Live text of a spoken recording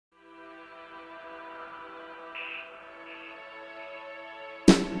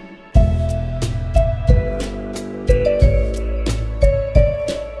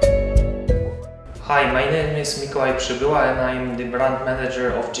name is Mikołaj Przybyła and I'm the brand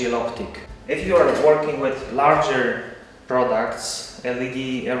manager of GL Optic. If you are working with larger products,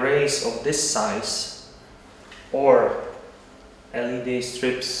 LED arrays of this size or LED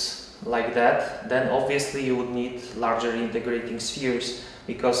strips like that, then obviously you would need larger integrating spheres,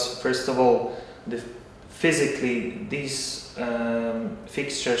 because first of all, physically these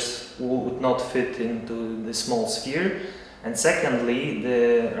fixtures would not fit into the small sphere, and secondly,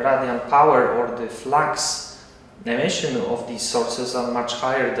 the radiant power or the flux emission of these sources are much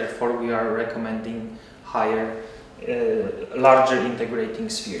higher, therefore we are recommending larger integrating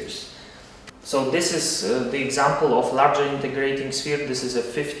spheres. So this is the example of larger integrating sphere. This is a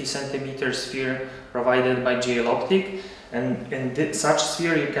 50 centimeter sphere provided by GL Optic, and in such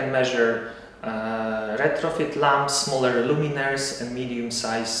sphere you can measure retrofit lamps, smaller luminaries and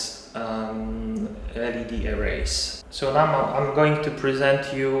medium-sized LED arrays. So now I'm going to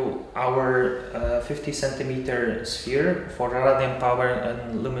present you our 50 centimeter sphere for radiant power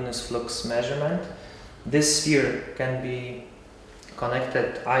and luminous flux measurement. This sphere can be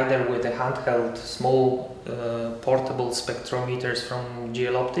connected either with a handheld small portable spectrometers from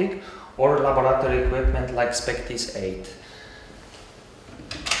GL Optic or laboratory equipment like SPHERE 8.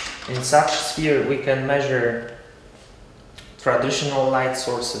 In such sphere we can measure traditional light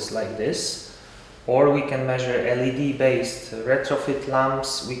sources like this, or we can measure LED based retrofit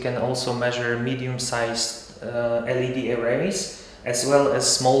lamps. We can also measure medium-sized LED arrays as well as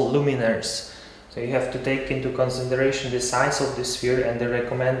small luminaries. So you have to take into consideration the size of the sphere and the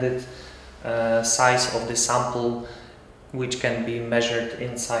recommended size of the sample which can be measured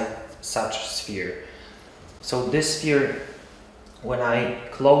inside such sphere. So this sphere, when I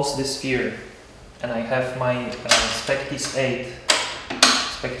close this sphere and I have my SPHERE 8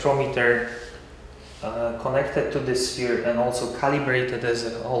 spectrometer connected to this sphere and also calibrated as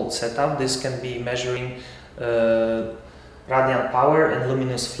a whole setup, this can be measuring radiant power and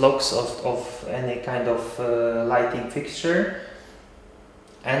luminous flux of any kind of lighting fixture.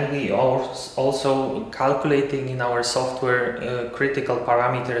 And we are also calculating in our software critical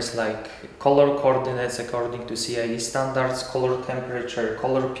parameters like color coordinates according to CIE standards, color temperature,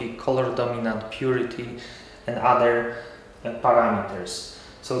 color peak, color dominant, purity and other parameters.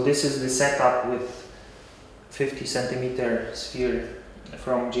 So this is the setup with 50 centimeter sphere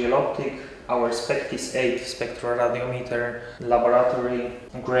from GL Optic, our SPHERE 8 spectroradiometer, laboratory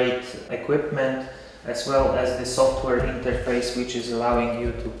grade equipment, as well as the software interface which is allowing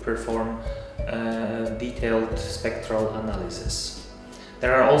you to perform detailed spectral analysis.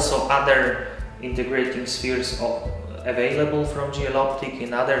 There are also other integrating spheres available from GL Optic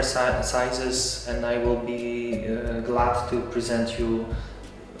in other sizes, and I will be glad to present you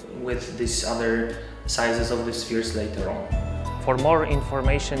with these other sizes of the spheres later on. For more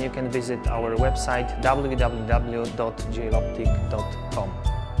information you can visit our website www.gloptic.com.